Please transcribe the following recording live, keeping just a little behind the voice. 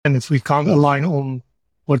And if we can't align on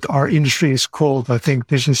what our industry is called, I think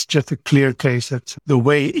this is just a clear case that the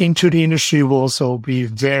way into the industry will also be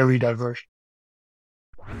very diverse.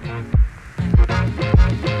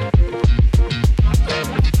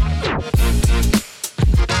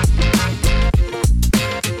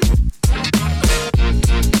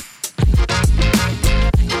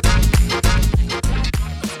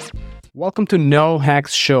 Welcome to No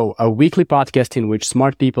Hacks Show, a weekly podcast in which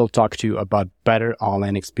smart people talk to you about better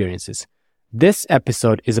online experiences. This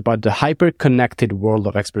episode is about the hyper-connected world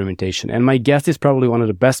of experimentation, and my guest is probably one of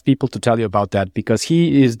the best people to tell you about that because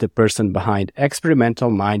he is the person behind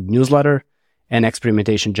Experimental Mind newsletter and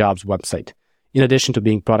Experimentation Jobs website, in addition to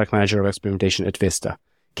being product manager of experimentation at Vista.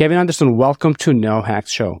 Kevin Anderson, welcome to No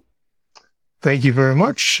Hacks Show. Thank you very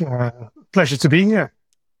much. Pleasure to be here.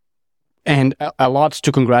 And a lot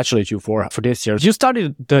to congratulate you for this year. You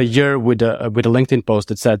started the year with a LinkedIn post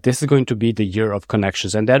that said this is going to be the year of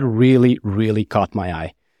connections, and that really, really caught my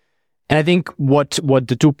eye. And I think what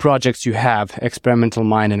the two projects you have, Experimental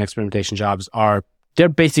Mind and Experimentation Jobs, are, they're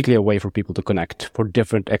basically a way for people to connect, for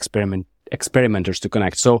different experimenters to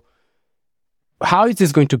connect. So how is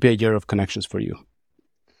this going to be a year of connections for you?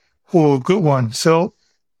 Oh, good one. So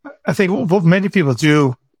I think what many people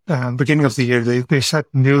do beginning of the year, they set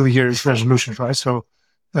New Year's resolutions, right? So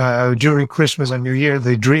during Christmas and New Year,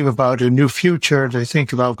 they dream about a new future. They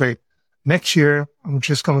think about, okay, next year, I'm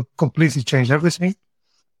just going to completely change everything.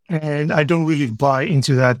 And I don't really buy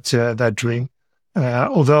into that dream.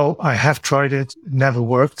 Although I have tried it never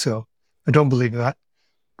worked. So I don't believe in that.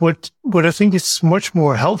 What I think is much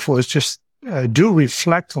more helpful is just do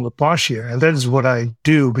reflect on the past year. And that is what I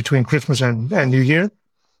do between Christmas and New Year.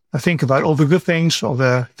 I think about all the good things, all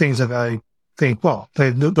the things that I think, well,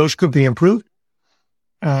 those could be improved.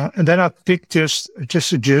 And then I pick just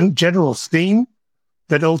a general theme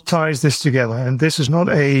that all ties this together. And this is not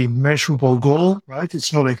a measurable goal, right?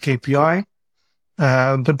 It's not a KPI.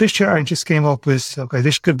 But this year I just came up with, okay,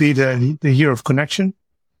 this could be the year of connection.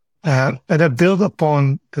 And I build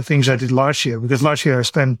upon the things I did last year, because last year I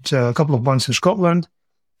spent a couple of months in Scotland.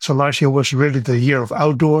 So last year was really the year of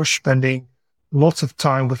outdoors, spending lots of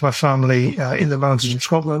time with my family in the mountains in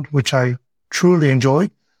Scotland, which I truly enjoyed.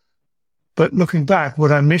 But looking back, what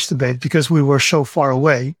I missed a bit, because we were so far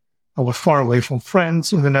away, I was far away from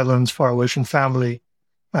friends in the Netherlands, far away from family.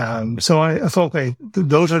 So I thought, okay,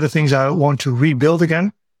 those are the things I want to rebuild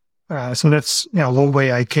again. So that's one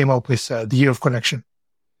way I came up with the year of connection.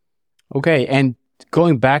 Okay, and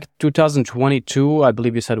going back 2022, I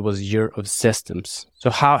believe you said it was year of systems. So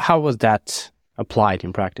how was that applied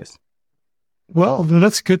in practice? Well,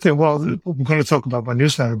 that's a good thing. Well, we're going to talk about my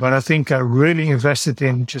newsletter, but I think I really invested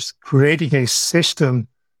in just creating a system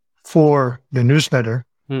for the newsletter.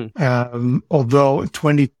 Although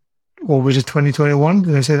 2021?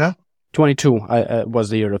 Did I say that? 22 was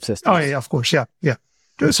the year of systems. Oh, yeah, of course. Yeah.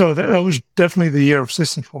 So that was definitely the year of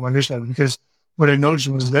systems for my newsletter, because what I noticed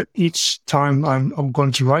was that each time I'm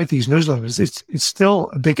going to write these newsletters, it's still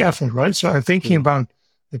a big effort, right? So I'm thinking about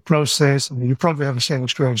the process. I mean, you probably have the same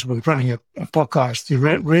experience with running a podcast. You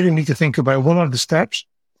really need to think about what are the steps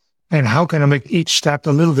and how can I make each step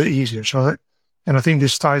a little bit easier. And I think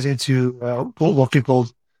this ties into what people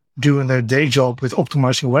do in their day job with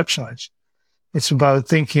optimizing websites. It's about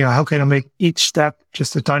thinking, how can I make each step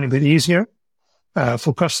just a tiny bit easier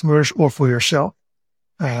for customers or for yourself?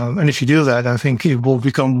 And if you do that, I think it will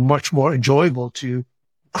become much more enjoyable to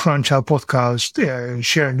crunch out podcasts,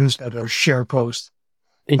 share newsletters, share posts.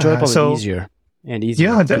 Enjoyable and easier.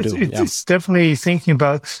 Yeah, it's definitely thinking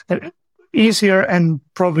about easier and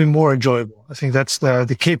probably more enjoyable. I think that's the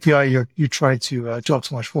KPI you try to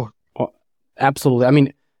optimize for. Oh, absolutely. I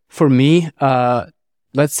mean, for me,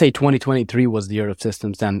 let's say 2023 was the year of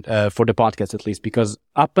systems, and for the podcast at least, because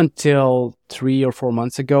up until 3 or 4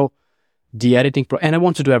 months ago, the editing and I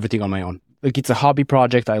want to do everything on my own. Like, it's a hobby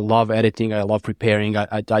project. I love editing. I love preparing.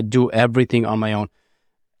 I do everything on my own.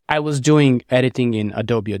 I was doing editing in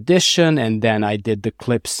Adobe Audition, and then I did the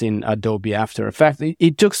clips in Adobe After Effects.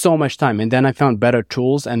 It took so much time, and then I found better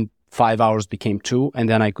tools, and 5 hours became 2, and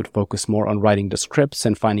then I could focus more on writing the scripts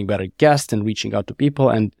and finding better guests and reaching out to people,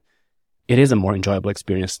 and it is a more enjoyable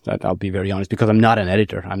experience, that I'll be very honest, because I'm not an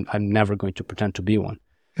editor. I'm never going to pretend to be one.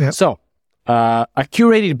 Yeah. So, a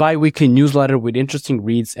curated bi-weekly newsletter with interesting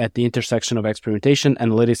reads at the intersection of experimentation,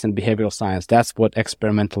 analytics, and behavioral science. That's what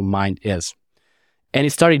Experimental Mind is. And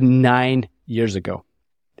it started 9 years ago.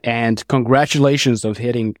 And congratulations of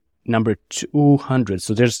hitting number 200.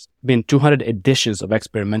 So there's been 200 editions of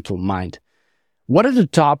Experimental Mind. What are the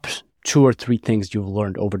top 2 or 3 things you've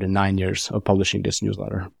learned over the 9 years of publishing this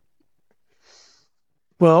newsletter?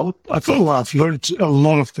 Well, I've learned a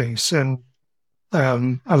lot of things, and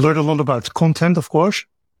I learned a lot about content, of course,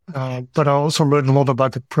 but I also learned a lot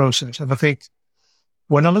about the process. And I think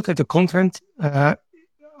when I look at the content,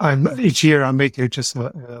 each year I make just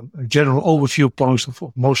a general overview post of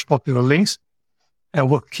most popular links, and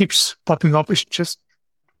what keeps popping up is just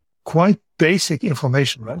quite basic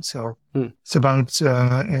information, right? So it's about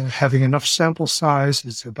having enough sample size.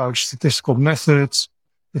 It's about statistical methods.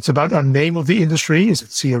 It's about our name of the industry. Is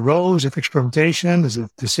it CRO? Is it experimentation? Is it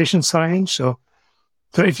decision science? So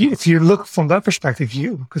if you look from that perspective,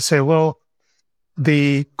 you could say, well,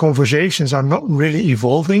 the conversations are not really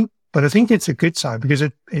evolving, but I think it's a good sign because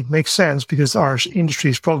it makes sense because our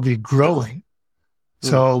industry is probably growing.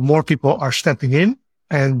 So more people are stepping in,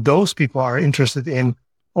 and those people are interested in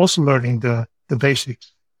also learning the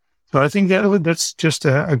basics. So I think that's just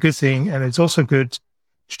a good thing. And it's also good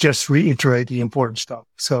to just reiterate the important stuff.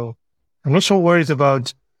 So I'm not so worried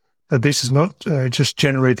about that this is not just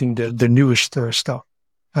generating the newest stuff.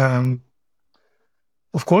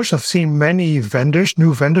 Of course, I've seen many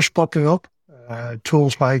new vendors popping up,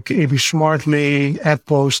 tools like AB Smartly,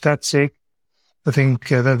 AdPost, Statsic. I think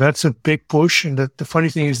that's a big push. And the funny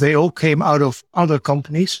thing is they all came out of other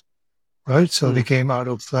companies, right? So they came out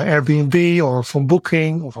of Airbnb or from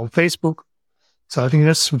Booking or from Facebook. So I think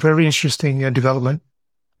that's a very interesting development.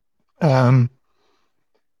 And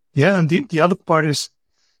the other part is,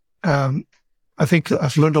 I think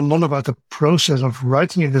I've learned a lot about the process of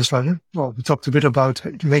writing a newsletter. Well, we talked a bit about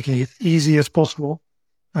making it easy as possible.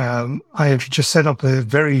 I have just set up a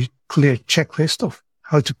very clear checklist of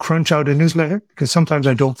how to crunch out a newsletter because sometimes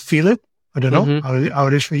I don't feel it. I don't know how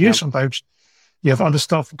it is for you. Yep. Sometimes you have other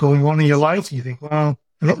stuff going on in your life. And you think, well,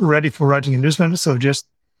 I'm not ready for writing a newsletter. So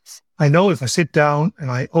I know if I sit down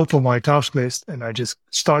and I open my task list and I just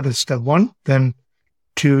start at step 1, then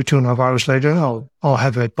 2.5 hours later, I'll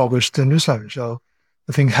have it published the newsletter. So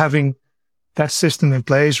I think having that system in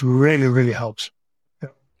place really, really helps. Yeah.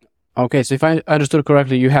 Okay. So if I understood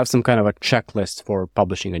correctly, you have some kind of a checklist for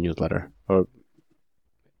publishing a newsletter or.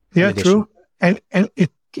 Yeah, true. And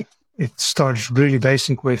it starts really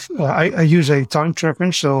basic with, I use a time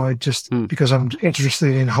tracker. So I just, because I'm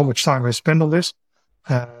interested in how much time I spend on this.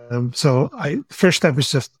 So first step is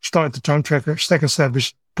to start the time tracker. Second step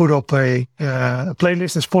is put up a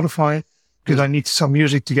playlist in Spotify because I need some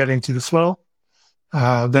music to get into the flow.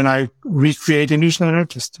 Then I recreate a newsletter,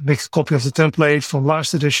 just make a copy of the template from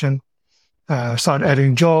last edition, start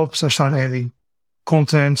adding jobs, I start adding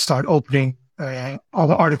content, start opening all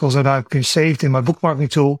the articles that I've been saved in my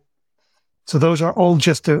bookmarking tool. So those are all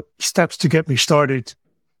just the steps to get me started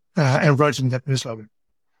and writing that newsletter.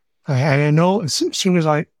 And I know as soon as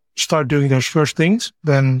I start doing those first things,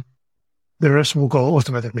 then the rest will go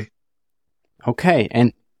automatically. Okay.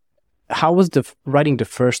 And how was writing the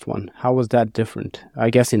first one? How was that different?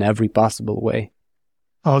 I guess in every possible way.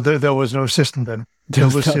 Oh, there was no system then.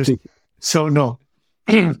 No.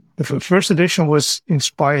 The first edition was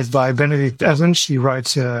inspired by Benedict Evans. He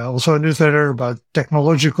writes also a newsletter about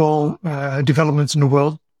technological developments in the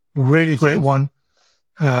world. Really great one.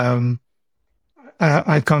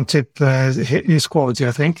 I can't tip his quality,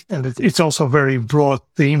 I think. And it's also a very broad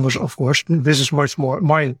theme, which, of course, this is much more,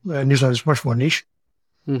 my newsletter is much more niche.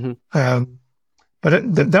 But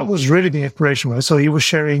that was really the inspiration. Right? So he was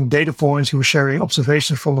sharing data points, he was sharing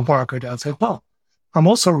observations from the market. I said, well, I'm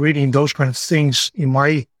also reading those kind of things in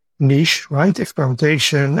my niche, right?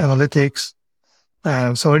 Experimentation, analytics.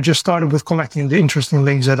 So I just started with collecting the interesting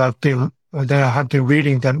links that I had been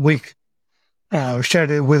reading that week.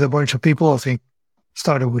 Shared it with a bunch of people. I think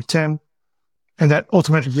started with 10, and that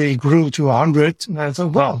automatically grew to 100. And I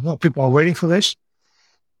thought, well, people are waiting for this.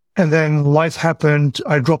 And then life happened.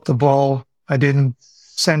 I dropped the ball. I didn't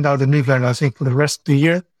send out a newsletter, I think, for the rest of the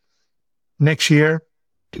year. Next year,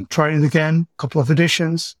 tried it again, a couple of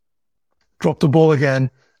editions, dropped the ball again.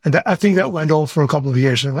 And I think that went on for a couple of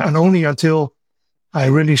years. And only until I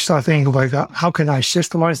really started thinking about how can I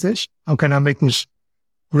systemize this? How can I make this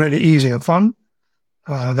really easy and fun?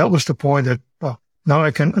 That was the point that, well, now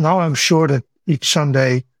I'm sure that each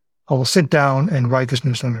Sunday I will sit down and write this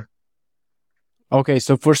newsletter. Okay.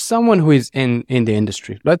 So for someone who is in the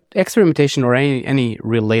industry, like experimentation or any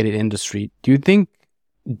related industry, do you think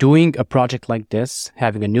doing a project like this,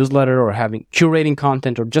 having a newsletter or curating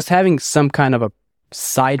content or just having some kind of a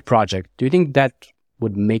side project, do you think that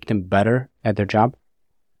would make them better at their job?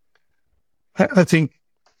 I think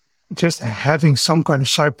just having some kind of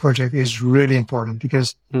side project is really important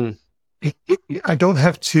because I don't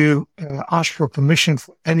have to ask for permission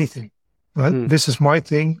for anything. Right? This is my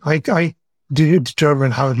thing. I do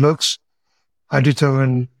determine how it looks. I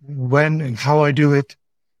determine when and how I do it.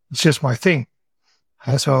 It's just my thing.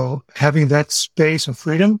 So having that space and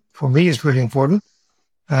freedom for me is really important.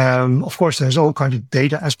 Of course, there's all kinds of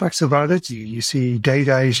data aspects about it. You see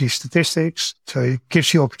data, you see statistics, so it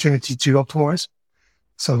gives you opportunity to optimize.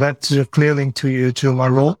 So that's a clear link to my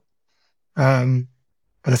role.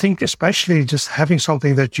 But I think especially just having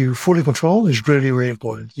something that you fully control is really, really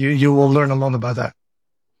important. You will learn a lot about that.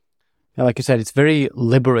 Yeah, like you said, it's very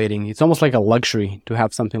liberating. It's almost like a luxury to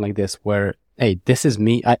have something like this where, hey, this is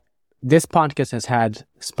me. This podcast has had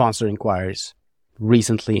sponsor inquiries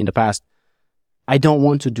recently in the past. I don't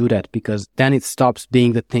want to do that because then it stops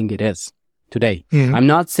being the thing it is today. Mm-hmm. I'm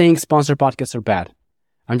not saying sponsor podcasts are bad.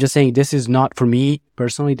 I'm just saying this is not, for me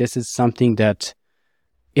personally, this is something that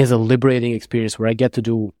is a liberating experience where I get to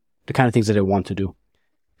do the kind of things that I want to do.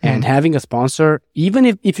 Mm-hmm. And having a sponsor, even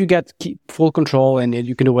if you get full control and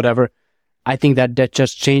you can do whatever, I think that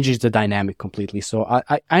just changes the dynamic completely. So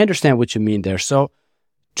I understand what you mean there. So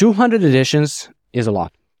 200 editions is a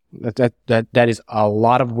lot. That is a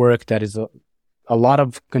lot of work. That is a lot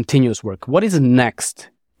of continuous work. What is next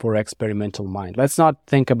for Experimental Mind? Let's not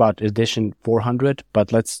think about edition 400,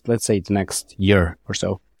 but let's say it's next year or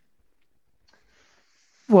so.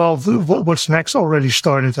 Well, what's next already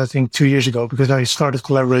started, I think, 2 years ago, because I started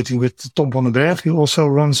collaborating with Tom van den Berg, who also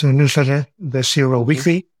runs a newsletter, the Zero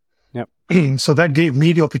Weekly. Yep. So that gave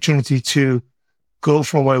me the opportunity to go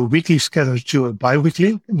from a weekly schedule to a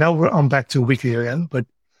bi-weekly. Now I'm back to weekly again. But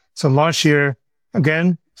so last year,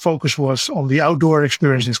 again, focus was on the outdoor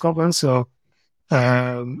experience in Scotland. So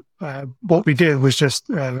what we did was just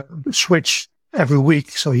switch every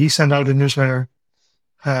week. So he sent out a newsletter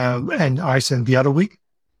and I sent the other week,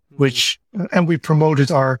 and we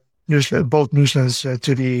promoted our newsletter, both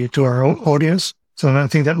newsletters to our audience. So I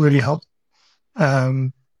think that really helped.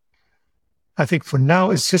 I think for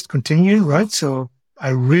now it's just continuing, right? So I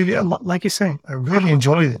really, like you say, I really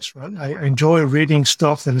enjoy this, right? I enjoy reading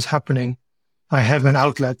stuff that is happening. I have an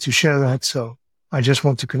outlet to share that. So I just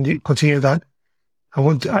want to continue that.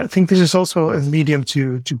 I think this is also a medium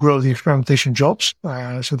to grow the experimentation jobs.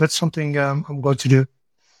 So that's something I'm going to do.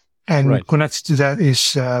 And connected to that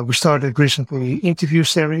is, we started recently interview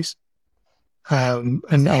series. And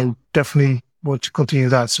I definitely want to continue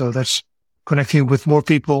that. So that's connecting with more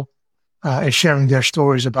people, and sharing their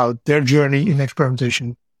stories about their journey in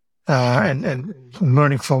experimentation, and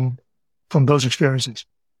learning from those experiences.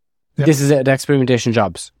 Yeah. This is the experimentation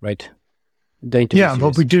jobs, right? Yeah,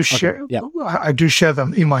 but we do share. Okay. Yeah. I do share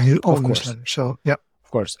them in my own newsletter. So yeah,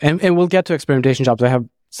 of course. And we'll get to experimentation jobs. I have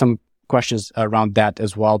some questions around that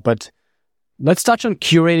as well. But let's touch on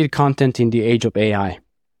curated content in the age of AI.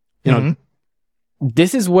 You know,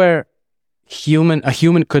 this is where a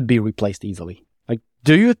human could be replaced easily. Like,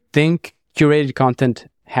 do you think curated content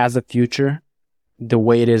has a future the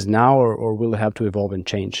way it is now, or will it have to evolve and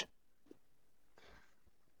change?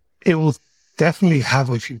 It will definitely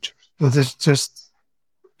have a future. But it's just,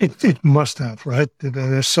 it must have, right?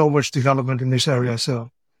 There's so much development in this area,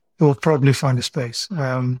 so it will probably find a space.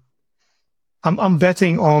 I'm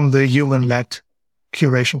betting on the human-led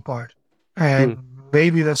curation part. And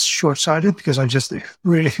maybe that's short-sighted because I just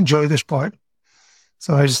really enjoy this part.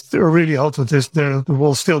 So I just really hope that there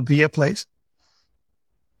will still be a place.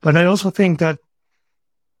 But I also think that,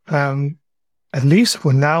 at least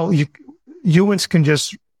for now, humans can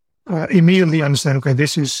just immediately understand, okay,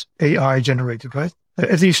 this is AI generated, right?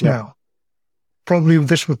 At least now. Probably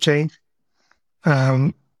this will change.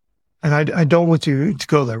 And I don't want to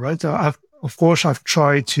go there, right? Of course, I've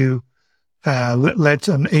tried to let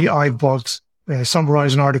an AI bot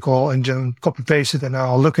summarize an article and then copy paste it, and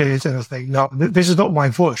I'll look at it and I'll think, no, this is not my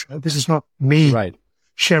voice. Right? This is not me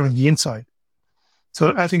sharing the insight.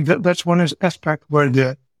 So I think that's one aspect where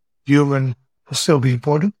the human will still be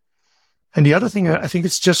important. And the other thing, I think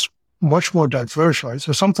it's just much more diverse, right?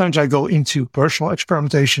 So sometimes I go into personal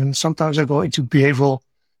experimentation. Sometimes I go into behavioral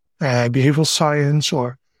science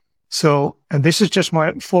and this is just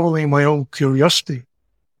following my own curiosity.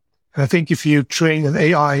 And I think if you train an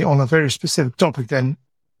AI on a very specific topic, then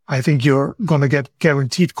I think you're going to get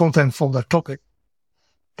guaranteed content from that topic.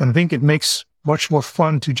 And I think it makes much more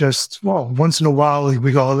fun to just, once in a while,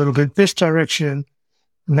 we go a little bit this direction.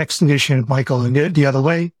 Next edition, it might go the other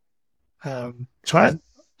way. So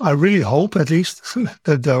I really hope, at least,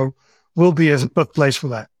 that there will be a place for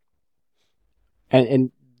that.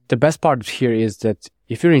 And the best part here is that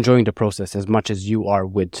if you're enjoying the process as much as you are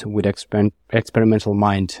with Experimental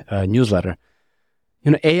Mind newsletter,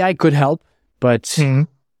 AI could help, but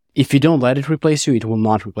if you don't let it replace you, it will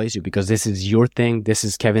not replace you because this is your thing. This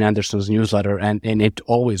is Kevin Anderson's newsletter, and it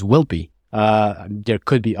always will be. There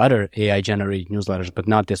could be other AI generated newsletters, but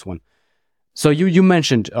not this one. So you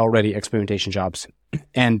mentioned already experimentation jobs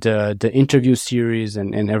and the interview series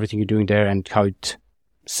and everything you're doing there and how it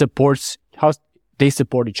supports, how they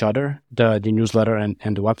support each other, the newsletter and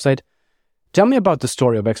the website. Tell me about the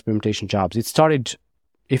story of experimentation jobs. It started,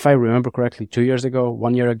 if I remember correctly, 2 years ago,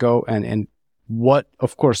 1 year ago, and what,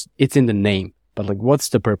 of course, it's in the name, but like, what's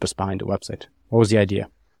the purpose behind the website? What was the idea?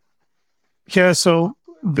 Yeah, so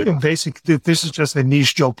basically, this is just a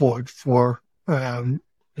niche job board for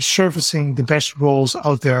surfacing the best roles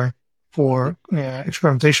out there for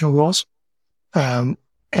experimentation roles,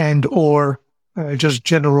 and or just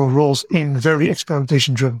general roles in very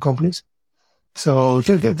experimentation-driven companies. So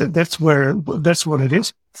that's what it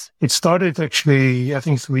is. It started actually, I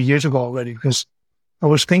think, 3 years ago already, because I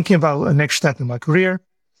was thinking about a next step in my career.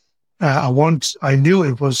 I knew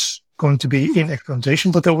it was going to be in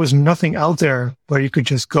experimentation, but there was nothing out there where you could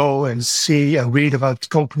just go and see and read about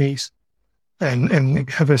companies and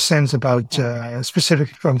have a sense about specific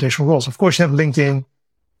experimentation roles. Of course, you have LinkedIn.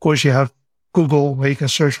 Of course, you have Google, where you can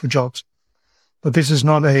search for jobs. But this is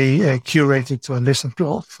not a curated to a list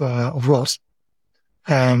of roles.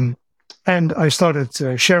 And I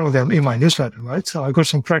started sharing them in my newsletter, right? So I got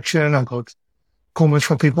some traction. I got comments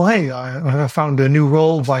from people. Hey, I found a new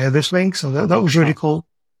role via this link. So that was really cool.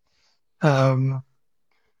 Then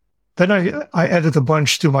I added a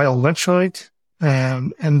bunch to my own website.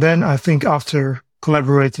 And then I think after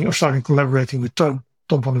starting collaborating with Tom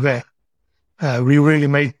van der Weg, we really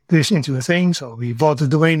made this into a thing. So we bought the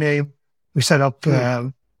domain name. We set up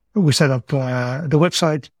the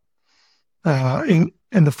website.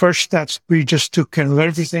 In the first steps, we just took care of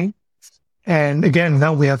everything. And again,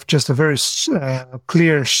 now we have just a very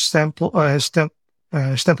clear step-by-step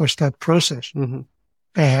process. Mm-hmm.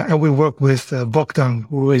 And we work with Bogdan,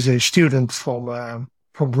 who is a student from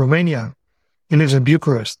Romania. He lives in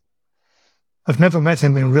Bucharest. I've never met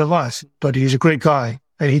him in real life, but he's a great guy,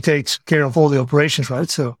 and he takes care of all the operations, right?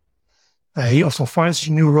 So he also finds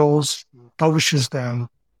new roles, publishes them.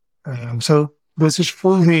 So this is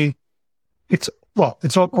fully, it's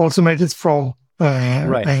all automated from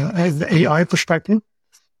an AI perspective,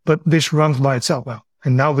 but this runs by itself now.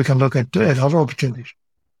 And now we can look at other opportunities.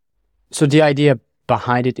 So the idea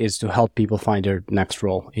behind it is to help people find their next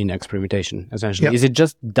role in experimentation, essentially. Yep. Is it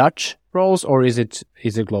just Dutch roles or is it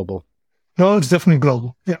global? No, it's definitely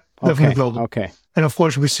global. Yeah, definitely global. Okay. And of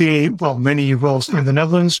course, we see, many roles in the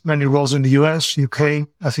Netherlands, many roles in the US, UK.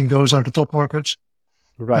 I think those are the top markets.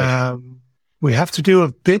 Right. We have to do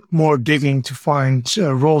a bit more digging to find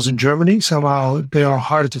roles in Germany. Somehow they are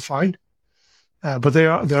harder to find, but they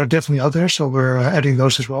are definitely out there. So we're adding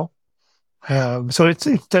those as well. So it's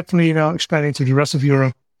definitely expanding to the rest of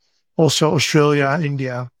Europe, also Australia,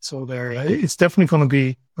 India. So it's definitely going to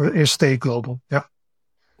be or stay global. Yeah.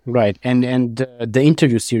 Right. And the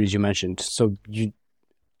interview series you mentioned. So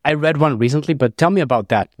I read one recently, but tell me about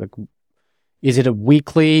that. Like, is it a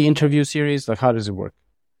weekly interview series? Like, how does it work?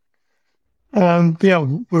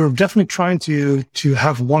 We're definitely trying to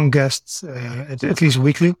have one guest at least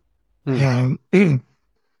weekly. And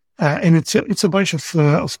it's a bunch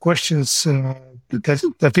of questions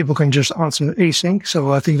that people can just answer async.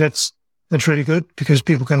 So I think that's really good because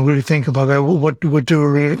people can really think about what do we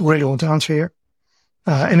really want to answer here.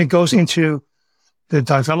 And it goes into the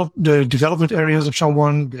development areas of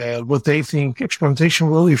someone, what they think experimentation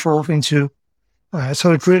will evolve into.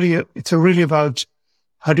 So it's really about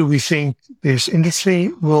how do we think this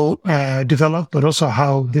industry will develop, but also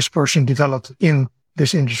how this person developed in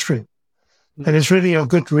this industry. And it's really a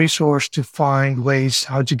good resource to find ways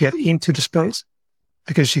how to get into the space,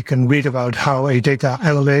 because you can read about how a data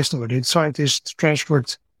analyst or a data scientist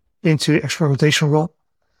transferred into experimentation role.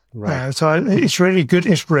 Right. So it's really good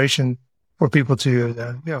inspiration for people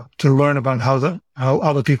to learn about how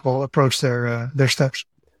other people approach their steps.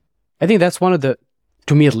 I think that's to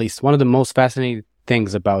me at least, one of the most fascinating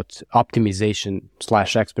things about optimization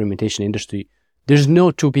 / experimentation industry. There's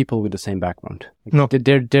no two people with the same background. No.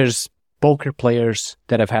 There's poker players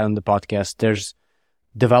that I've had on the podcast. There's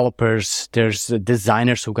developers. There's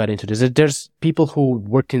designers who got into this. There's people who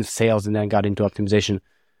worked in sales and then got into optimization.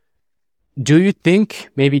 Do you think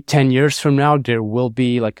maybe 10 years from now, there will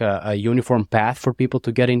be like a uniform path for people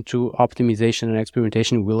to get into optimization and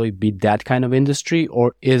experimentation? Will it be that kind of industry,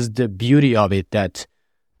 or is the beauty of it that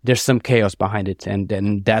there's some chaos behind it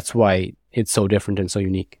and that's why it's so different and so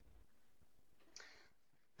unique?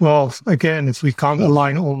 Well, again, if we can't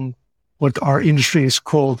align on what our industry is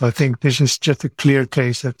called, I think this is just a clear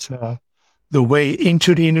case that the way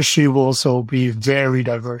into the industry will also be very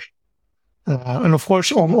diverse. And of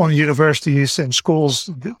course, on universities and schools,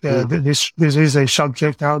 this is a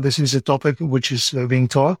subject now. This is a topic which is being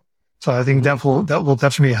taught. So I think that will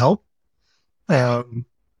definitely help. But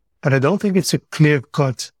I don't think it's a clear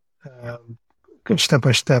cut, step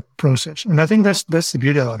by step process. And I think that's the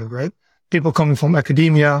beauty of it, right? People coming from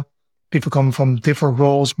academia, people coming from different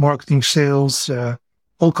roles, marketing, sales,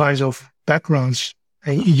 all kinds of backgrounds.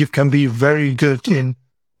 And you can be very good in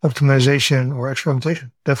optimization or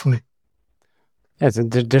experimentation, definitely. Yes,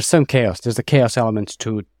 and there's some chaos. There's a chaos element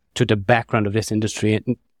to the background of this industry.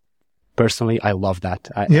 And personally, I love that.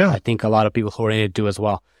 I think a lot of people who are in it do as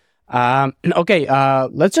well. Okay,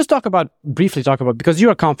 let's just briefly talk about, because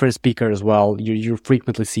you're a conference speaker as well. You're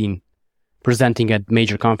frequently seen presenting at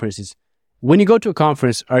major conferences. When you go to a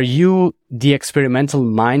conference, are you the experimental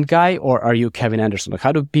mind guy or are you Kevin Anderson? Like,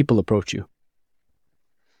 how do people approach you?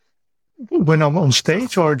 When I'm on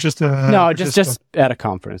stage or just... no, just at a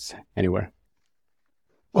conference, anywhere.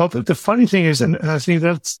 Well, the funny thing is, and I think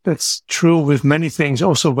that's true with many things,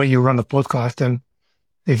 also when you run a podcast, and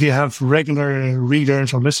if you have regular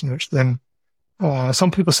readers or listeners, then some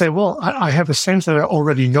people say, well, I have a sense that I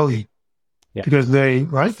already know you. Yeah. Because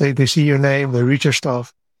they see your name, they read your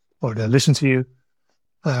stuff, or they listen to you.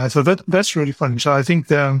 So that's really funny. So I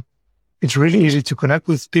think it's really easy to connect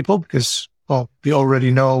with people because, well, we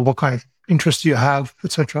already know what kind of interest you have,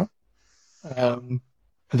 etc.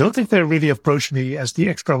 I don't think they really approach me as the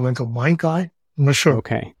experimental mind guy. I'm not sure.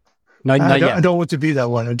 Okay. I don't want to be that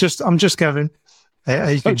one. I'm just Kevin.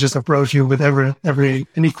 I can just approach you with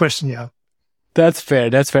any question you have. That's fair.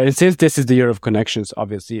 And since this is the year of connections,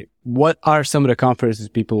 obviously, what are some of the conferences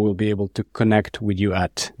people will be able to connect with you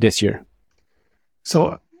at this year?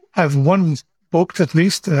 So I have one booked at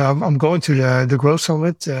least. I'm going to the Growth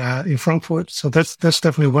Summit in Frankfurt. So that's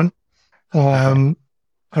definitely one.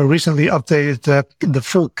 I recently updated the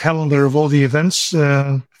full calendar of all the events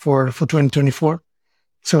for 2024.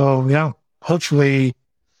 So yeah, hopefully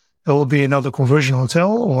there will be another conversion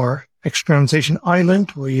hotel or experimentation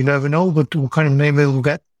island where you never know what kind of name it will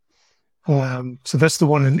get. So that's the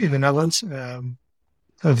one in the Netherlands.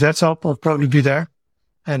 If that's up, I'll probably be there,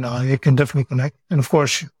 and you can definitely connect. And of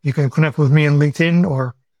course, you can connect with me on LinkedIn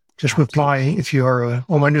or just reply if you are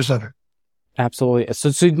on my newsletter. Absolutely.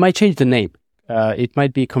 So it might change the name. It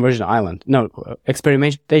might be Conversion Island. No,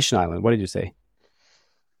 Experimentation Island. What did you say?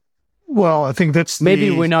 Well, I think that's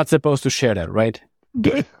maybe we're not supposed to share that, right?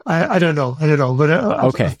 I don't know. But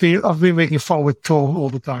okay. I've been making fun with Tom all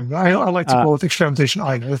the time. I like to call it Experimentation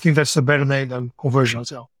Island. I think that's a better name than Conversion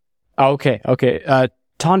Hotel. Okay.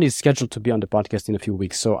 Ton is scheduled to be on the podcast in a few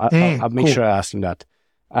weeks, so I'll make sure I ask him that.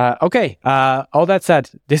 Okay. All that said,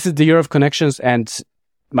 this is the year of connections, and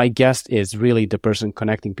my guest is really the person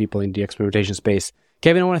connecting people in the experimentation space.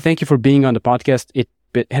 Kevin, I want to thank you for being on the podcast. It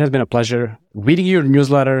has been a pleasure reading your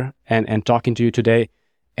newsletter and talking to you today.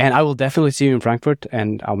 And I will definitely see you in Frankfurt,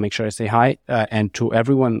 and I'll make sure I say hi. And to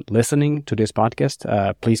everyone listening to this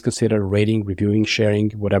podcast, please consider rating, reviewing,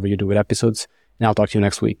 sharing, whatever you do with episodes. And I'll talk to you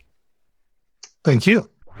next week. Thank you.